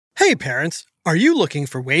Hey parents, are you looking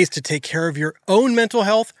for ways to take care of your own mental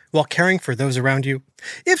health while caring for those around you?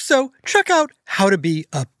 If so, check out How to Be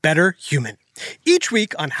a Better Human. Each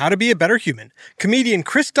week on How to Be a Better Human, comedian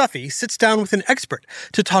Chris Duffy sits down with an expert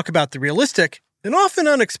to talk about the realistic and often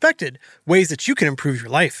unexpected ways that you can improve your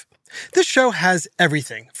life. This show has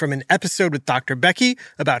everything from an episode with Dr. Becky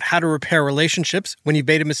about how to repair relationships when you've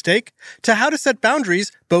made a mistake, to how to set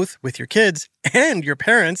boundaries both with your kids and your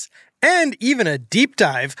parents, and even a deep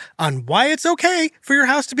dive on why it's okay for your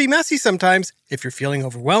house to be messy sometimes if you're feeling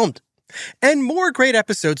overwhelmed. And more great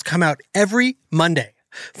episodes come out every Monday.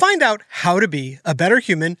 Find out How to Be a Better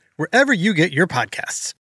Human wherever you get your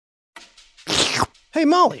podcasts. Hey,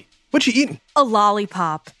 Molly, what you eating? A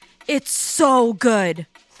lollipop. It's so good.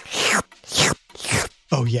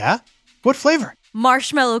 Oh, yeah? What flavor?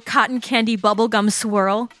 Marshmallow cotton candy bubblegum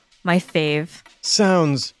swirl. My fave.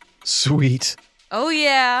 Sounds sweet. Oh,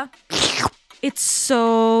 yeah. It's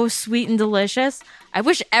so sweet and delicious. I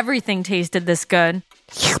wish everything tasted this good.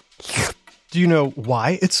 Do you know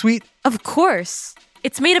why it's sweet? Of course.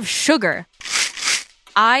 It's made of sugar.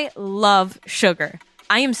 I love sugar.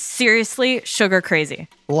 I am seriously sugar crazy.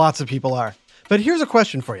 Lots of people are. But here's a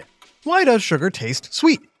question for you. Why does sugar taste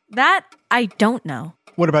sweet? That I don't know.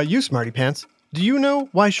 What about you, Smarty Pants? Do you know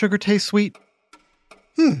why sugar tastes sweet?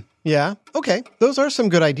 Yeah, okay. Those are some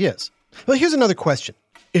good ideas. Well, here's another question.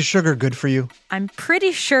 Is sugar good for you? I'm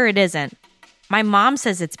pretty sure it isn't. My mom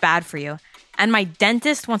says it's bad for you, and my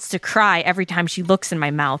dentist wants to cry every time she looks in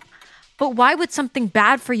my mouth. But why would something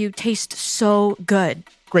bad for you taste so good?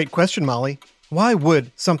 Great question, Molly. Why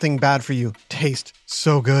would something bad for you taste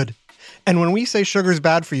so good? And when we say sugar's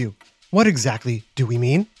bad for you, what exactly do we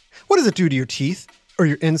mean? What does it do to your teeth, or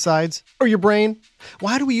your insides, or your brain?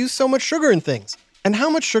 Why do we use so much sugar in things? And how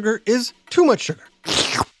much sugar is too much sugar?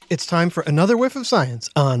 It's time for another whiff of science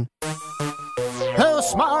on Who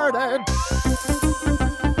smarted?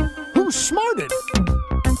 Who smarted?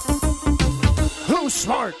 Who's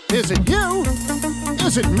smart? Is it you?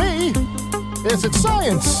 Is it me? Is it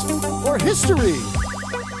science or history?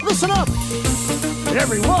 Listen up,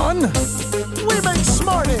 everyone. We make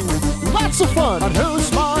smarting lots of fun on Who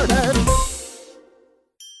Smarted.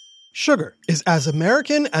 Sugar is as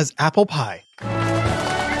American as apple pie.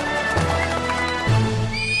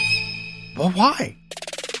 Well, why?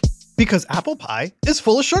 Because apple pie is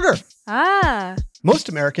full of sugar. Ah. Most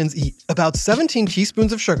Americans eat about 17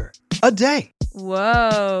 teaspoons of sugar a day.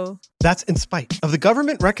 Whoa. That's in spite of the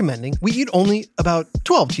government recommending we eat only about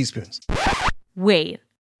 12 teaspoons. Wait.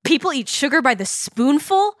 People eat sugar by the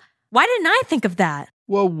spoonful? Why didn't I think of that?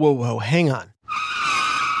 Whoa, hang on.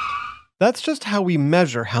 That's just how we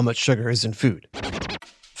measure how much sugar is in food.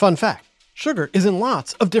 Fun fact, sugar is in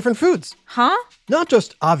lots of different foods. Huh? Not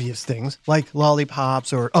just obvious things like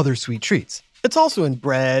lollipops or other sweet treats. It's also in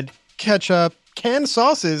bread, ketchup, canned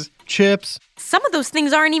sauces, chips. Some of those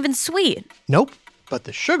things aren't even sweet. Nope, but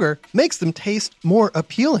the sugar makes them taste more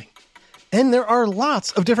appealing. And there are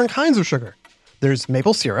lots of different kinds of sugar. There's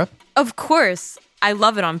maple syrup. Of course. I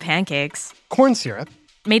love it on pancakes. Corn syrup.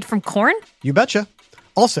 Made from corn? You betcha.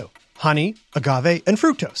 Also, honey, agave, and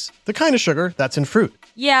fructose, the kind of sugar that's in fruit.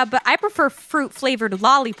 Yeah, but I prefer fruit-flavored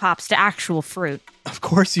lollipops to actual fruit. Of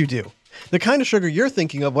course you do. The kind of sugar you're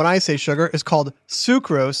thinking of when I say sugar is called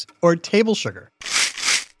sucrose or table sugar,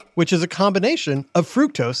 which is a combination of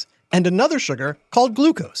fructose and another sugar called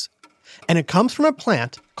glucose. And it comes from a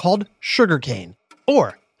plant called sugarcane,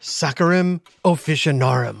 or Saccharum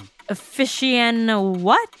officinarum. Officina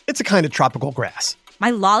what? It's a kind of tropical grass. My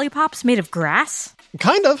lollipop's made of grass?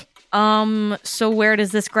 Kind of. So where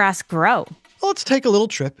does this grass grow? Let's take a little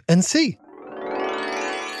trip and see.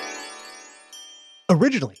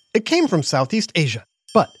 Originally, it came from Southeast Asia,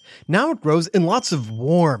 but now it grows in lots of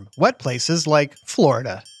warm, wet places like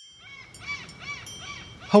Florida,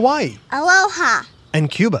 Hawaii, Aloha,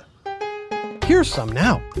 and Cuba. Here's some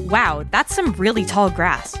now. Wow, that's some really tall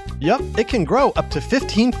grass. Yup, it can grow up to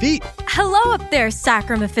 15 feet. Hello up there,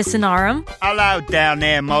 Saccharum officinarum. Hello down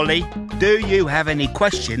there, Molly. Do you have any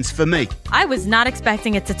questions for me? I was not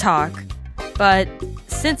expecting it to talk. But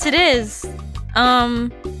since it is,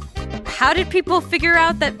 how did people figure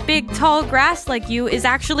out that big, tall grass like you is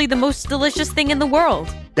actually the most delicious thing in the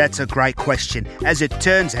world? That's a great question. As it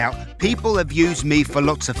turns out, people have used me for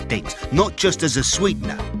lots of things, not just as a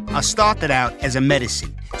sweetener. I started out as a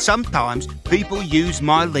medicine. Sometimes people use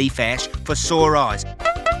my leaf ash for sore eyes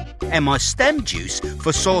and my stem juice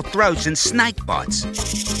for sore throats and snake bites.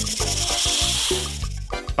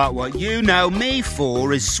 But what you know me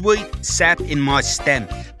for is sweet sap in my stem.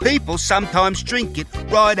 People sometimes drink it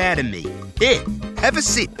right out of me. Here, have a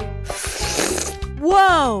sip.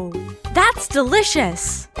 Whoa, that's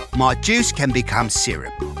delicious. My juice can become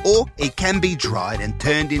syrup, or it can be dried and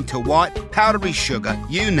turned into white, powdery sugar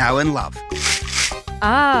you know and love.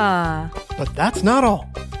 Ah. But that's not all.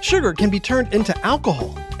 Sugar can be turned into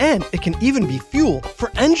alcohol, and it can even be fuel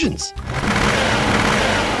for engines.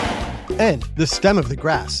 And the stem of the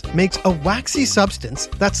grass makes a waxy substance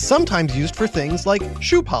that's sometimes used for things like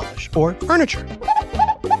shoe polish or furniture.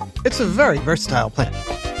 It's a very versatile plant.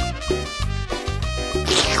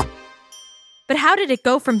 But how did it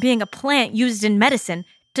go from being a plant used in medicine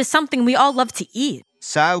to something we all love to eat?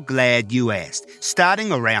 So glad you asked.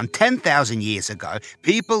 Starting around 10,000 years ago,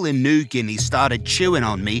 people in New Guinea started chewing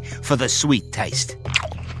on me for the sweet taste.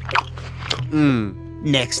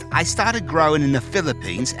 Next, I started growing in the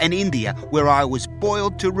Philippines and India, where I was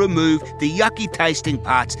boiled to remove the yucky tasting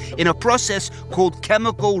parts in a process called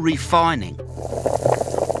chemical refining.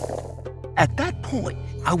 At that point,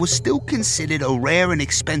 I was still considered a rare and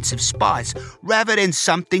expensive spice rather than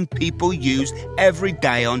something people used every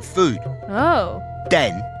day on food. Oh.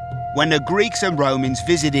 Then, when the Greeks and Romans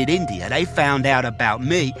visited India, they found out about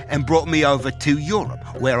me and brought me over to Europe,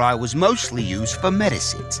 where I was mostly used for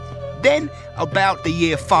medicines. Then, about the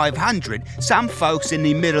year 500, some folks in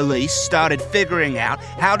the Middle East started figuring out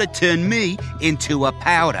how to turn me into a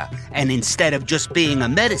powder. And instead of just being a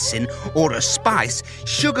medicine or a spice,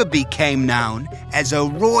 sugar became known as a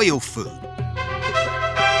royal food.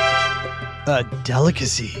 A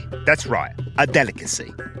delicacy. That's right, a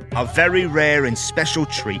delicacy. A very rare and special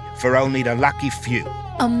treat for only the lucky few.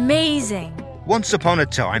 Amazing. Once upon a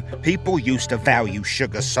time, people used to value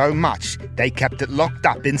sugar so much, they kept it locked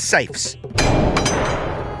up in safes.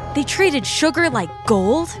 They treated sugar like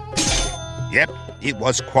gold? Yep, it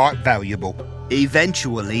was quite valuable.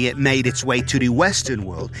 Eventually, it made its way to the Western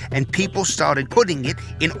world, and people started putting it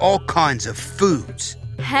in all kinds of foods.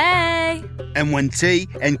 Hey! And when tea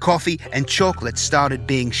and coffee and chocolate started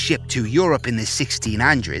being shipped to Europe in the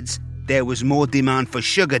 1600s, there was more demand for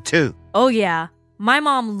sugar too. Oh yeah, my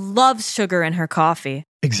mom loves sugar in her coffee.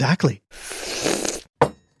 Exactly.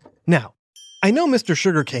 Now, I know Mr.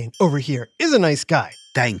 Sugarcane over here is a nice guy.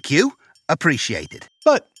 Thank you. Appreciate it.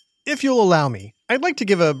 But if you'll allow me, I'd like to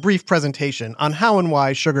give a brief presentation on how and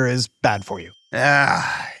why sugar is bad for you.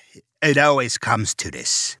 It always comes to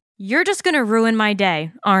this. You're just gonna ruin my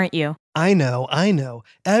day, aren't you? I know.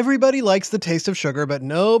 Everybody likes the taste of sugar, but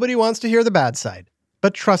nobody wants to hear the bad side.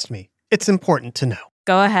 But trust me, it's important to know.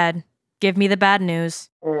 Go ahead. Give me the bad news.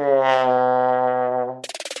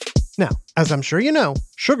 Now, as I'm sure you know,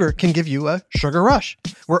 sugar can give you a sugar rush,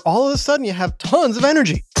 where all of a sudden you have tons of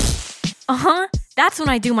energy. Uh-huh. That's when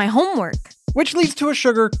I do my homework. Which leads to a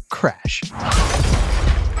sugar crash.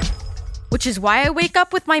 Which is why I wake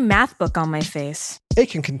up with my math book on my face. It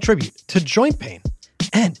can contribute to joint pain,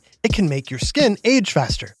 and it can make your skin age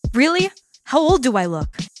faster. Really? How old do I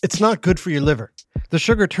look? It's not good for your liver. The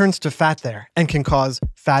sugar turns to fat there and can cause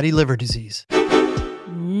fatty liver disease.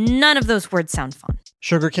 None of those words sound fun.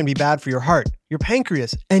 Sugar can be bad for your heart, your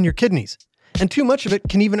pancreas, and your kidneys. And too much of it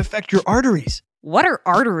can even affect your arteries. What are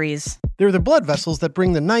arteries? They're the blood vessels that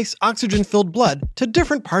bring the nice oxygen-filled blood to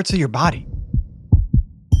different parts of your body.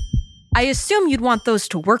 I assume you'd want those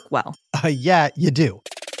to work well. Yeah, you do.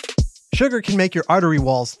 Sugar can make your artery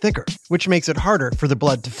walls thicker, which makes it harder for the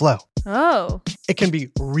blood to flow. Oh. It can be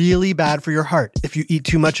really bad for your heart if you eat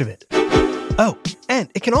too much of it. Oh,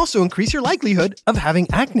 and it can also increase your likelihood of having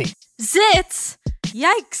acne. Zits!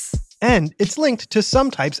 Yikes! And it's linked to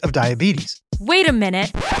some types of diabetes. Wait a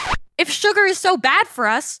minute. If sugar is so bad for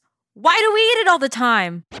us, why do we eat it all the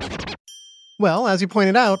time? Well, as you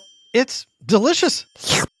pointed out, it's delicious.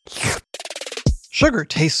 Sugar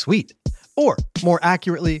tastes sweet. Or, more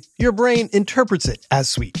accurately, your brain interprets it as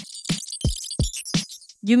sweet.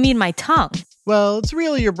 You mean my tongue? Well, it's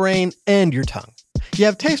really your brain and your tongue. You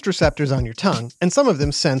have taste receptors on your tongue, and some of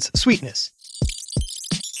them sense sweetness.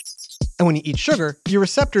 And when you eat sugar, your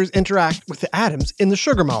receptors interact with the atoms in the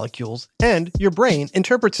sugar molecules, and your brain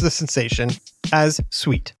interprets the sensation as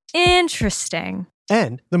sweet. Interesting.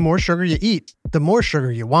 And the more sugar you eat, the more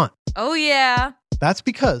sugar you want. Oh yeah. That's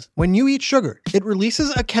because when you eat sugar, it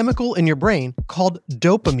releases a chemical in your brain called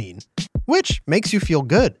dopamine, which makes you feel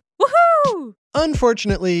good. Woohoo!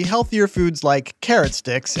 Unfortunately, healthier foods like carrot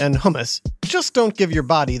sticks and hummus just don't give your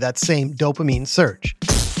body that same dopamine surge,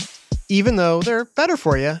 even though they're better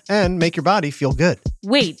for you and make your body feel good.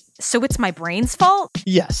 Wait, so it's my brain's fault?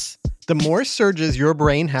 Yes, the more surges your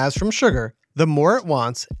brain has from sugar, the more it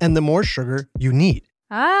wants and the more sugar you need.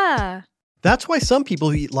 Ah. That's why some people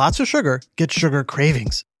who eat lots of sugar get sugar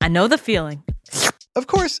cravings. I know the feeling. Of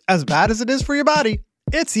course, as bad as it is for your body,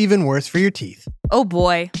 it's even worse for your teeth. Oh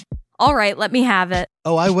boy. All right, let me have it.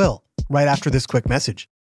 Oh, I will, right after this quick message.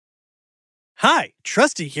 Hi,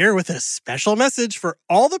 Trusty here with a special message for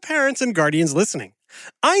all the parents and guardians listening.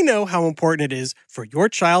 I know how important it is for your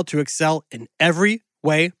child to excel in every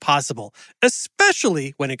way possible,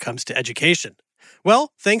 especially when it comes to education.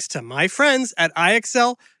 Well, thanks to my friends at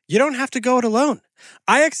iExcel, you don't have to go it alone.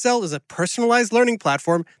 iExcel is a personalized learning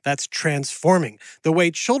platform that's transforming the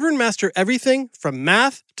way children master everything from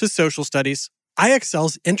math to social studies.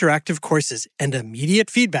 iExcel's interactive courses and immediate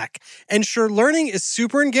feedback ensure learning is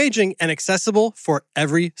super engaging and accessible for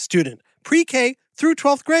every student, pre-K through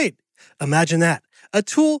 12th grade. Imagine that, a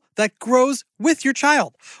tool that grows with your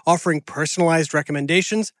child, offering personalized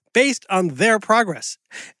recommendations based on their progress.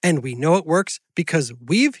 And we know it works because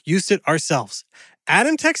we've used it ourselves.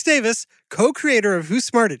 Adam Tex Davis, co-creator of Who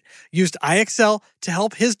Smarted, used iExcel to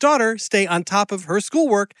help his daughter stay on top of her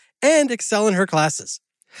schoolwork and excel in her classes.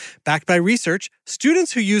 Backed by research,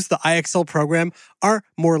 students who use the iExcel program are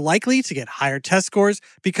more likely to get higher test scores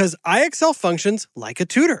because iExcel functions like a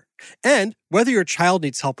tutor. And whether your child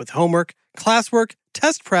needs help with homework, classwork,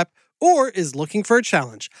 test prep, or is looking for a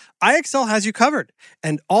challenge, iExcel has you covered,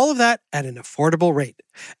 and all of that at an affordable rate.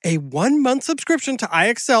 A 1-month subscription to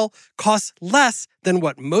iExcel costs less than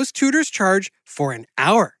what most tutors charge for an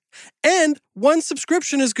hour. And one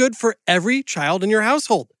subscription is good for every child in your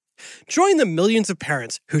household. Join the millions of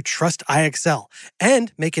parents who trust iExcel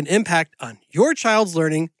and make an impact on your child's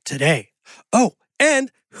learning today. Oh,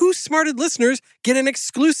 and Who Smarted listeners get an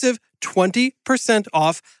exclusive 20%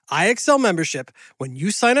 off iExcel membership when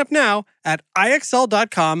you sign up now at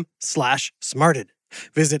iexcel.com/smarted.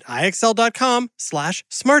 Visit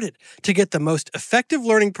iexcel.com/smarted to get the most effective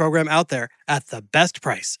learning program out there at the best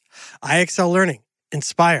price. iExcel Learning.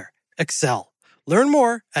 Inspire. Excel. Learn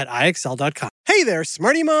more at iexcel.com. Hey there,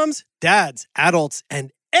 smarty moms, dads, adults,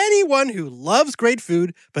 and anyone who loves great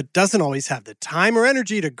food but doesn't always have the time or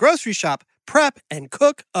energy to grocery shop, prep, and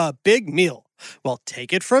cook a big meal. Well,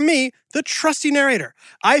 take it from me, the trusty narrator.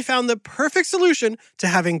 I found the perfect solution to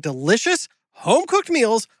having delicious, home-cooked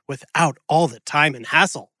meals without all the time and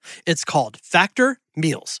hassle. It's called Factor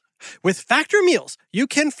Meals. With Factor Meals, you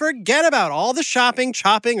can forget about all the shopping,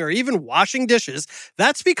 chopping, or even washing dishes.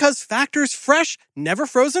 That's because Factor's fresh, never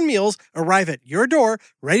frozen meals arrive at your door,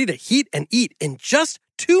 ready to heat and eat in just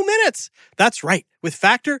 2 minutes. That's right. With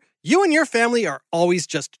Factor, you and your family are always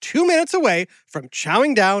just 2 minutes away from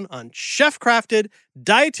chowing down on chef-crafted,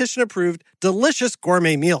 dietitian-approved, delicious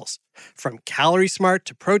gourmet meals. From Calorie Smart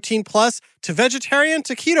to Protein Plus to vegetarian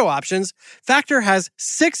to keto options, Factor has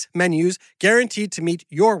 6 menus guaranteed to meet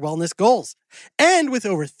your wellness goals. And with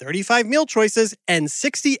over 35 meal choices and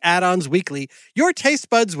 60 add-ons weekly, your taste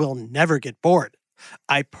buds will never get bored.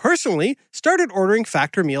 I personally started ordering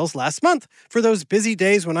Factor meals last month for those busy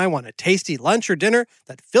days when I want a tasty lunch or dinner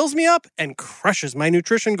that fills me up and crushes my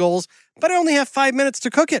nutrition goals, but I only have 5 minutes to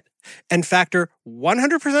cook it. And Factor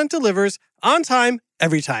 100% delivers on time,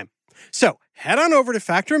 every time. So head on over to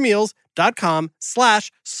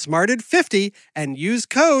factormeals.com/smarted50 and use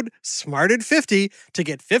code SMARTED50 to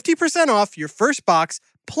get 50% off your first box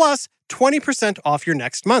plus 20% off your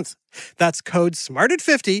next month. That's code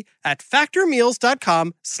SMARTED50 at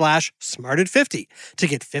factormeals.com/smarted50 to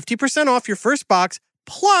get 50% off your first box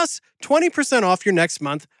plus 20% off your next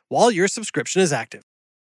month while your subscription is active.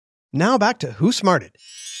 Now back to Who Smarted.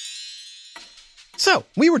 So,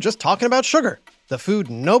 we were just talking about sugar, the food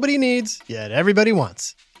nobody needs, yet everybody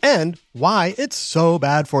wants, and why it's so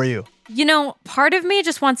bad for you. You know, part of me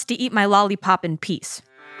just wants to eat my lollipop in peace.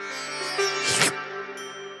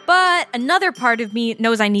 But another part of me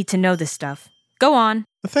knows I need to know this stuff. Go on.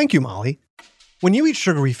 Thank you, Molly. When you eat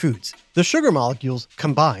sugary foods, the sugar molecules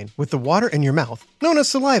combine with the water in your mouth, known as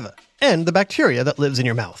saliva, and the bacteria that lives in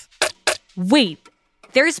your mouth. Wait,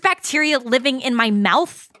 there's bacteria living in my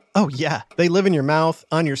mouth? Oh yeah, they live in your mouth,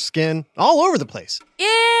 on your skin, all over the place. Ew!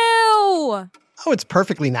 Oh, it's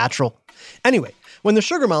perfectly natural. Anyway, when the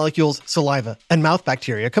sugar molecules, saliva, and mouth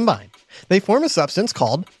bacteria combine, they form a substance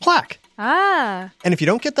called plaque. Ah. And if you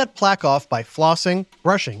don't get that plaque off by flossing,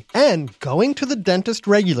 brushing, and going to the dentist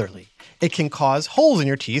regularly, it can cause holes in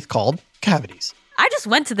your teeth called cavities. I just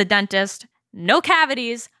went to the dentist. No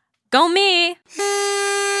cavities. Go me.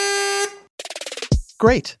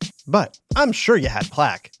 Great, but I'm sure you had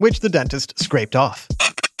plaque, which the dentist scraped off.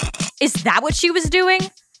 Is that what she was doing?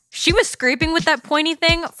 She was scraping with that pointy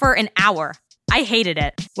thing for an hour. I hated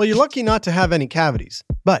it. Well, you're lucky not to have any cavities.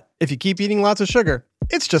 But if you keep eating lots of sugar,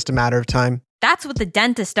 it's just a matter of time. That's what the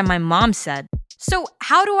dentist and my mom said. So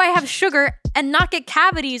how do I have sugar and not get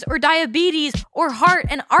cavities or diabetes or heart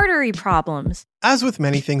and artery problems? As with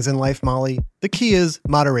many things in life, Molly, the key is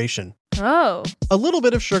moderation. Oh. A little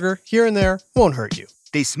bit of sugar here and there won't hurt you.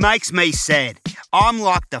 This makes me sad. I'm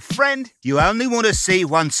like the friend you only want to see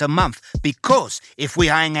once a month because if we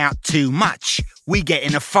hang out too much, we get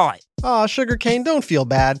in a fight. Aw, Sugarcane, don't feel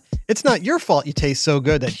bad. It's not your fault you taste so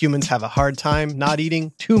good that humans have a hard time not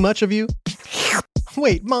eating too much of you.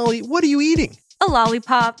 Wait, Molly, what are you eating? A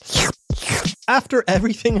lollipop. After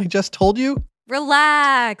everything I just told you?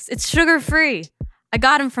 Relax. It's sugar-free. I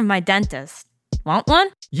got them from my dentist. Want one?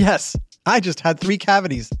 Yes, I just had 3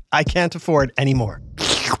 cavities. I can't afford any more.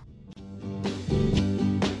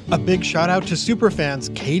 A big shout out to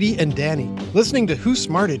superfans Katie and Danny, listening to Who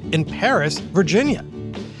Smarted in Paris, Virginia.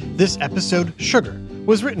 This episode, Sugar,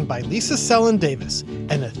 was written by Lisa Sellen Davis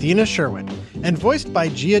and Athena Sherwin, and voiced by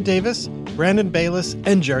Gia Davis, Brandon Bayless,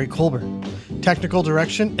 and Jerry Colbert. Technical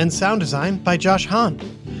direction and sound design by Josh Hahn.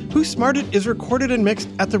 Who Smarted is recorded and mixed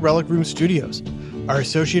at the Relic Room Studios. Our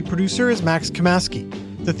associate producer is Max Kamaski.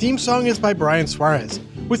 The theme song is by Brian Suarez,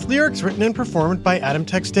 with lyrics written and performed by Adam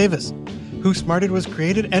Tex Davis. Who Smarted was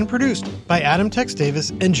created and produced by Adam Tex Davis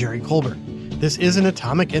and Jerry Colbert. This is an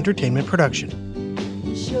Atomic Entertainment production.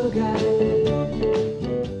 Sugar.